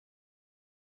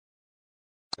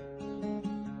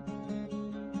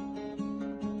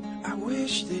I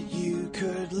wish that you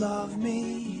could love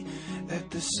me, that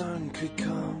the sun could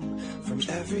come from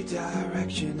every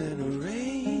direction and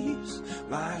erase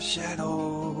my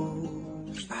shadows.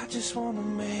 I just want to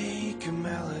make a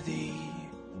melody,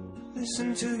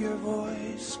 listen to your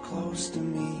voice close to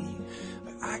me.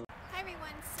 But Hi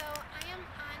everyone, so I am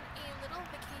on a little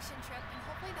vacation trip and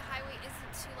hopefully the highway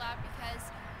isn't too loud because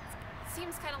it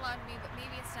seems kind of loud to me, but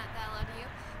maybe it's not that loud to you.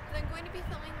 But I'm going to be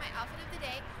filming my outfit of the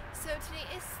day. So today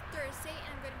is Thursday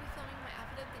and I'm going to be filming my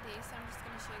outfit of the day, so I'm just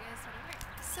going to show you guys what I'm wearing.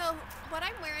 So what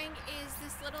I'm wearing is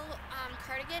this little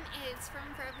cardigan. It's from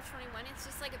Forever 21. It's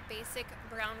just like a basic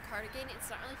brown cardigan.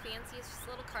 It's not really fancy, it's just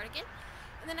a little cardigan.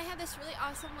 And then I have this really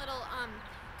awesome little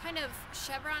kind of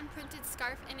chevron printed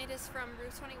scarf, and it is from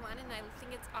Forever 21, and I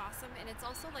think it's awesome. And it's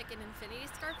also like an infinity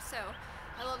scarf, so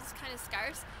I love this kind of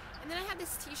scarves. And then I have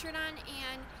this t-shirt on,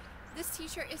 and this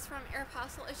t-shirt is from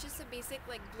Aeropostale. It's just a basic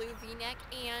like blue v-neck,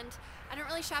 and I don't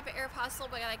really shop at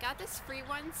Aeropostale, but I got this free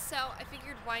one, so I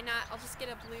figured why not, I'll just get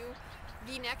a blue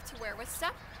v-neck to wear with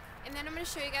stuff. And then I'm going to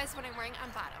show you guys what I'm wearing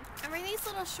on bottom. I'm wearing these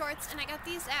little shorts, and I got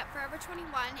these at Forever 21,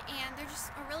 and they're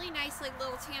just a really nice like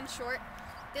little tan short.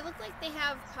 They look like they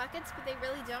have pockets, but they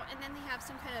really don't, and then they have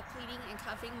some kind of pleating and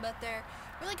cuffing, but they're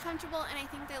really comfortable, and I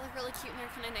think they look really cute, and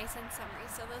they're kind of nice and summery,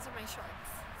 so those are my shorts.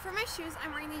 For my shoes,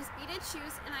 I'm wearing these beaded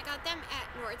shoes, and I got them at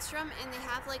Nordstrom, and they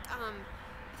have like, I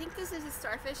think this is a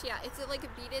starfish, yeah, it's like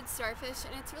a beaded starfish,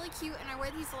 and it's really cute, and I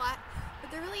wear these a lot, but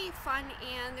they're really fun,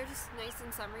 and they're just nice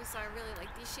and summery, so I really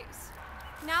like these shoes.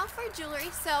 Now for jewelry,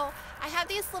 so I have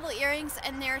these little earrings,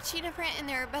 and they're cheetah print, and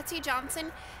they're Betsy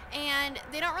Johnson, and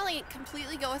they don't really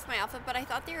completely go with my outfit, but I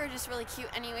thought they were just really cute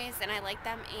anyways, and I like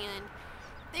them, and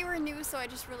they were new, so I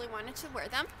just really wanted to wear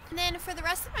them. And then for the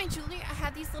rest of my jewelry, I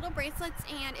have these little bracelets,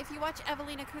 and if you watch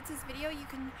Evelina Kutz's video, you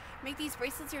can make these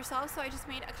bracelets yourself, so I just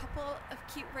made a couple of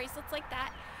cute bracelets like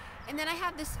that. And then I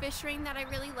have this fish ring that I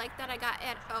really like that I got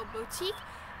at a boutique,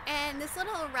 and this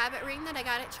little rabbit ring that I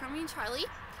got at Charming Charlie.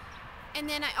 And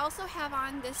then I also have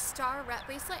on this star rat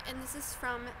bracelet, and this is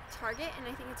from Target, and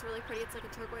I think it's really pretty. It's like a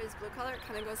turquoise blue color. It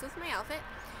kind of goes with my outfit.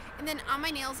 And then on my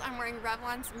nails, I'm wearing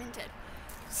Revlon's Minted.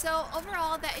 So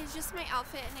overall, that is just my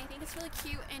outfit, and I think it's really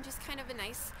cute and just kind of a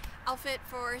nice outfit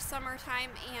for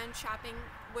summertime and shopping,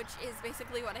 which is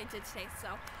basically what I did today. So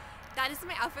that is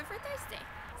my outfit for Thursday.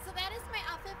 So that is my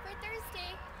outfit for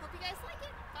Thursday. Hope you guys like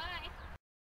it. Bye.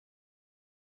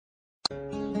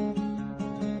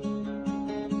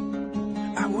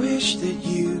 I wish that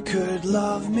you could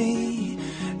love me,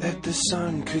 that the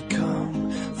sun could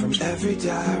come from every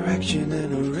direction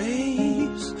and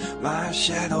erase my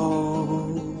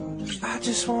shadows. I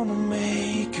just want to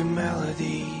make a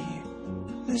melody,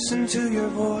 listen to your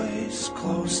voice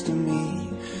close to me.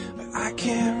 But I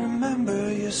can't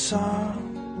remember your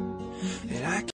song, and I